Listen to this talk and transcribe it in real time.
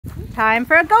Time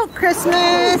for a goat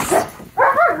Christmas.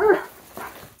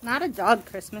 Not a dog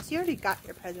Christmas. You already got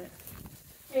your present.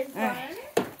 Here's one. Right.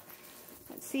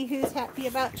 Let's see who's happy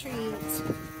about treats.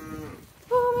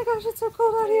 Oh my gosh, it's so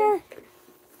cold out here.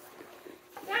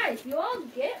 Guys, you all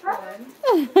get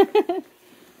one.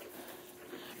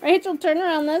 Rachel, turn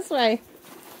around this way.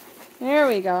 There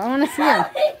we go. I want to see him.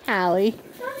 Hallie.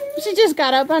 She just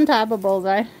got up on top of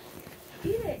Bullseye.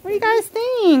 What do you guys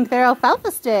think? They're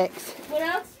alfalfa sticks. What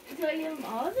else? Do I give them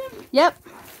all of them? Yep.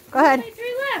 Go ahead. Only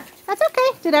 3 left. That's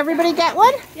okay. Did everybody get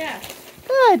one? Yeah.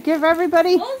 Good. Give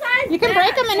everybody. Bullseye's You can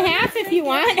back. break them in half if you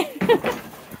want.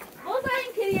 Bullseye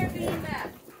and Kitty are being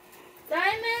back.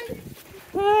 Diamond,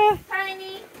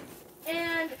 Tiny,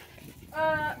 and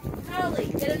Holly.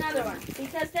 Get another one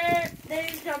because they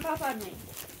didn't jump up on me.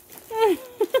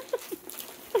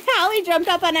 Hallie jumped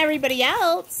up on everybody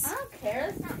else. I don't care.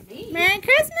 That's not me. Merry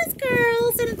Christmas,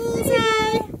 girls and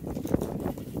Bullseye.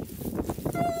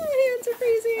 Oh, hands are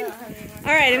freezing.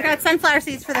 All right, I've got sunflower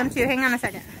seeds for them too. Hang on a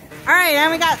second. All right,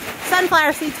 and we got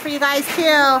sunflower seeds for you guys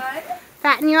too.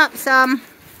 Fatten you up some.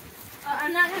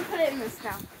 I'm not gonna put it in this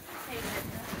now.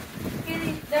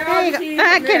 Kitty, they're There you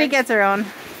go. Kitty gets her own.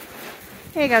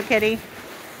 Here you go, Kitty.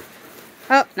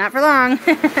 Oh, not for long.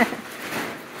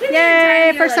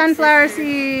 Yay for sunflower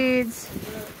seeds.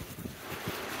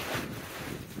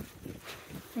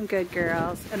 Good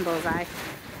girls and Bullseye.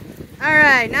 All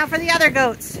right, now for the other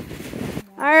goats.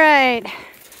 All right,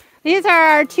 these are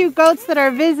our 2 goats that are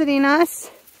visiting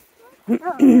us.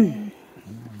 And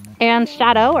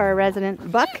Shadow, our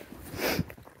resident buck. You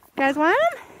guys want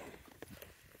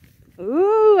them?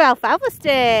 Ooh, alfalfa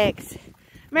sticks.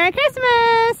 Merry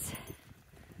Christmas.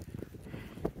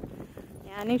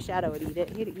 Yeah, I knew Shadow would eat it.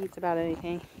 He eats about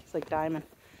anything. He's like Diamond.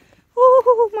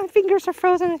 Ooh, my fingers are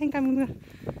frozen. I think I'm going to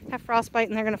have frostbite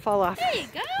and they're going to fall off. There you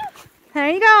go. There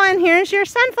you go. And here's your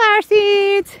sunflower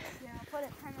seeds. Yeah, I'll put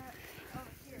it kind of over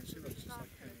here.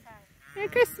 Merry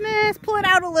Christmas. Pull it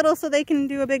out a little so they can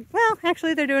do a big, well,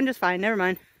 actually they're doing just fine. Never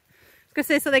mind. I was going to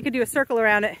say so they could do a circle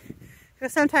around it.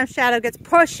 Because sometimes Shadow gets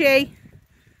pushy.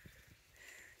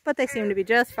 But they seem to be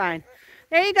just fine.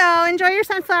 There you go. Enjoy your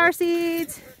sunflower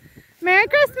seeds. Merry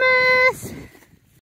Christmas.